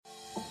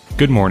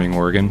Good morning,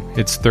 Oregon.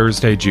 It's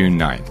Thursday, June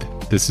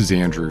 9th. This is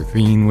Andrew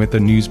Thien with a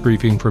news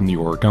briefing from the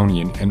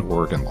Oregonian and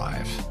Oregon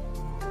Live.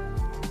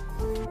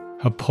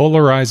 A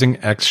polarizing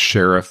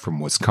ex-sheriff from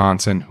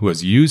Wisconsin who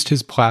has used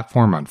his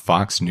platform on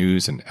Fox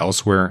News and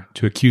elsewhere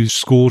to accuse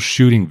school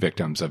shooting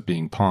victims of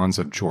being pawns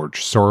of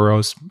George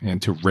Soros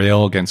and to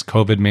rail against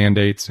COVID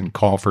mandates and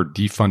call for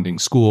defunding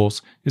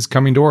schools is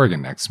coming to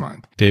Oregon next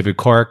month. David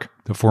Clark,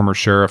 the former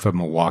sheriff of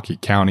Milwaukee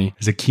County,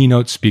 is a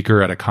keynote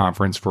speaker at a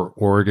conference for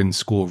Oregon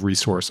school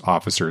resource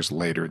officers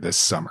later this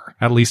summer.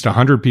 At least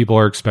 100 people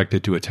are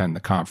expected to attend the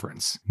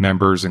conference.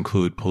 Members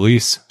include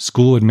police,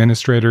 school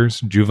administrators,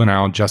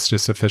 juvenile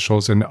justice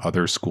officials, and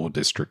other school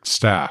district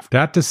staff.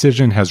 That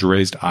decision has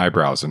raised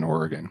eyebrows in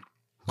Oregon.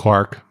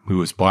 Clark,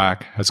 who is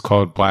black, has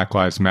called Black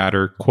Lives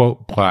Matter,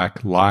 quote,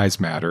 Black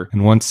Lies Matter,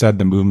 and once said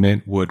the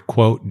movement would,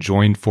 quote,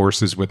 join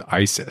forces with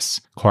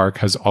ISIS. Clark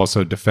has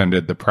also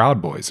defended the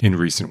Proud Boys in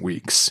recent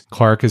weeks.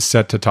 Clark is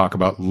set to talk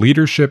about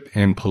leadership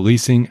and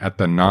policing at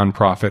the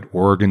nonprofit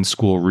Oregon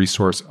School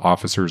Resource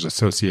Officers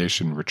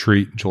Association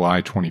retreat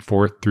July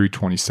 24th through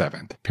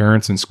 27th.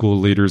 Parents and school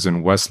leaders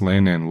in West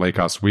Linn and Lake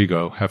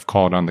Oswego have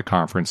called on the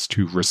conference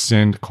to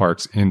rescind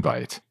Clark's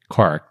invite.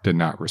 Clark did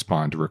not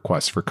respond to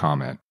requests for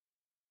comment.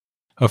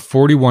 A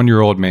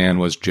 41-year-old man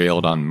was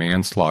jailed on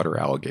manslaughter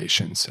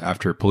allegations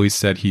after police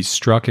said he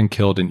struck and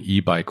killed an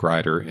e-bike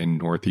rider in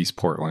northeast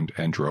Portland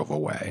and drove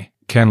away.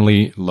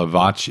 Kenley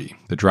Lavacci,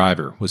 the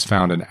driver, was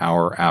found an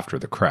hour after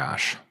the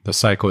crash. The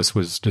cyclist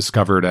was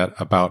discovered at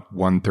about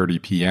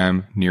 1:30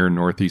 p.m. near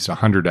Northeast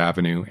 100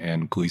 Avenue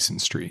and Gleason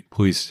Street.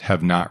 Police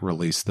have not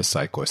released the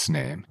cyclist's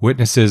name.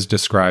 Witnesses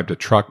described a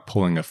truck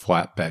pulling a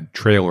flatbed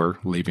trailer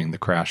leaving the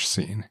crash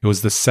scene. It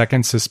was the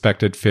second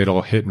suspected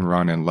fatal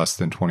hit-and-run in less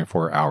than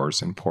 24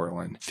 hours in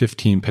Portland.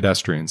 15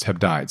 pedestrians have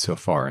died so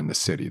far in the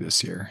city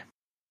this year.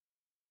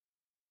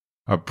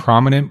 A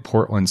prominent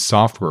Portland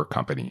software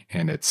company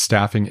and its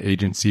staffing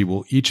agency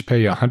will each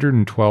pay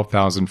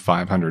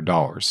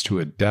 $112,500 to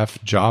a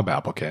deaf job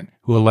applicant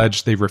who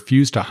alleged they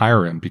refused to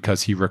hire him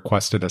because he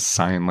requested a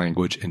sign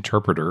language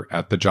interpreter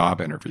at the job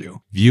interview.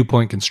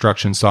 Viewpoint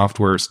Construction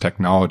Software's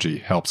technology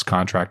helps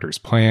contractors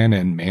plan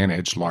and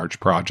manage large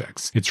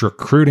projects. Its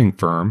recruiting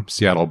firm,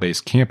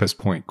 Seattle-based Campus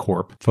Point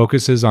Corp.,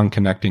 focuses on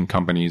connecting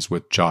companies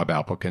with job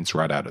applicants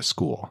right out of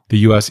school. The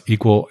U.S.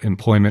 Equal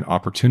Employment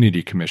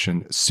Opportunity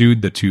Commission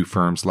sued the two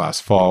firms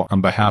last fall on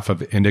behalf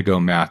of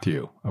Indigo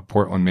Matthew, a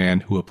Portland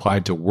man who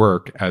applied to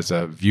work as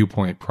a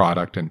Viewpoint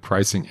product and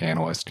pricing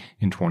analyst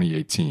in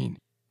 2018.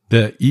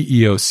 The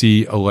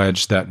EEOC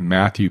alleged that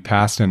Matthew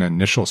passed an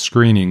initial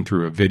screening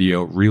through a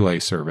video relay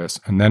service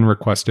and then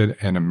requested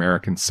an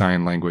American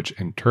Sign Language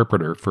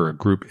interpreter for a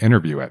group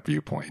interview at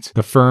Viewpoint.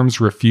 The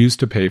firms refused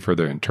to pay for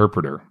the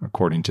interpreter,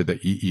 according to the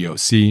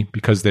EEOC,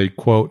 because they,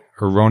 quote,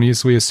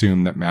 erroneously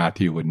assumed that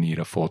Matthew would need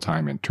a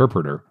full-time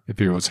interpreter if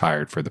he was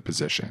hired for the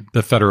position.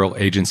 The federal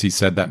agency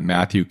said that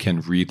Matthew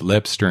can read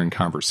lips during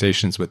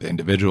conversations with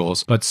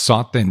individuals, but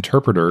sought the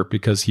interpreter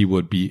because he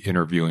would be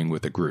interviewing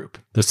with a group.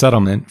 The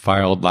settlement,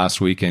 filed last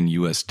week in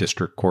U.S.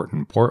 District Court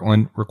in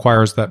Portland,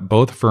 requires that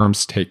both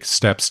firms take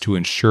steps to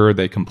ensure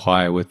they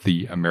comply with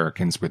the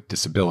Americans with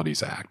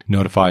Disabilities Act,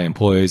 notify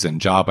employees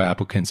and job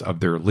applicants of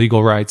their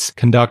legal rights,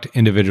 conduct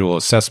individual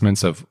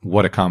assessments of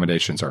what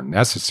accommodations are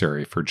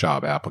necessary for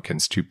job applicants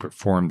to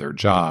perform their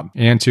job,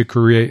 and to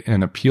create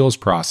an appeals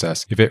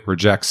process if it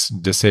rejects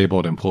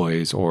disabled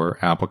employees or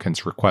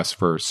applicants' requests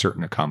for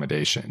certain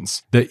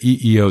accommodations. The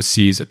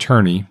EEOC's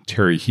attorney,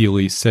 Terry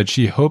Healy, said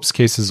she hopes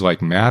cases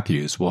like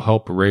Matthew's will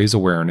help raise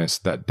awareness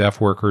that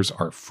deaf workers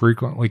are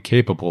frequently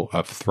capable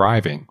of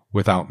thriving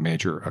without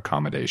major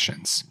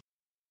accommodations.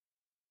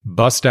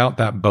 Bust out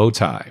that bow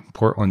tie.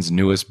 Portland's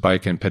newest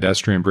bike and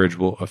pedestrian bridge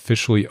will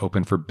officially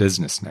open for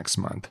business next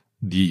month.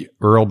 The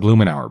Earl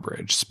Blumenauer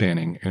Bridge,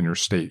 spanning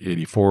Interstate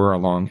 84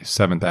 along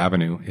 7th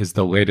Avenue, is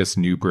the latest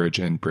new bridge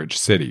in Bridge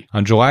City.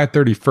 On July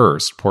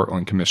 31st,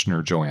 Portland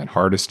Commissioner Joanne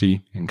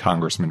Hardesty and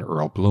Congressman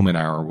Earl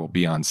Blumenauer will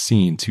be on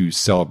scene to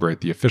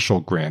celebrate the official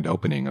grand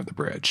opening of the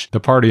bridge.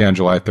 The party on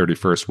July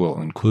 31st will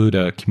include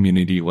a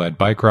community-led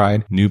bike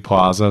ride, new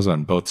plazas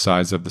on both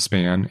sides of the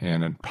span,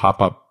 and a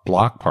pop-up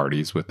block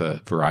parties with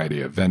a variety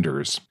of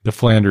vendors. The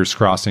Flanders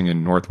Crossing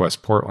in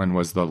Northwest Portland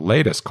was the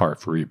latest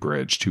car-free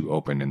bridge to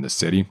open in the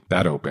city.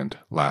 That opened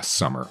last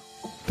summer.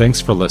 Thanks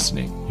for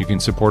listening. You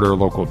can support our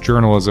local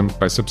journalism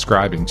by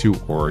subscribing to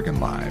Oregon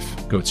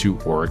Live. Go to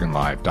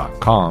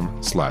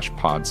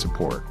OregonLive.com/pod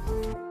support.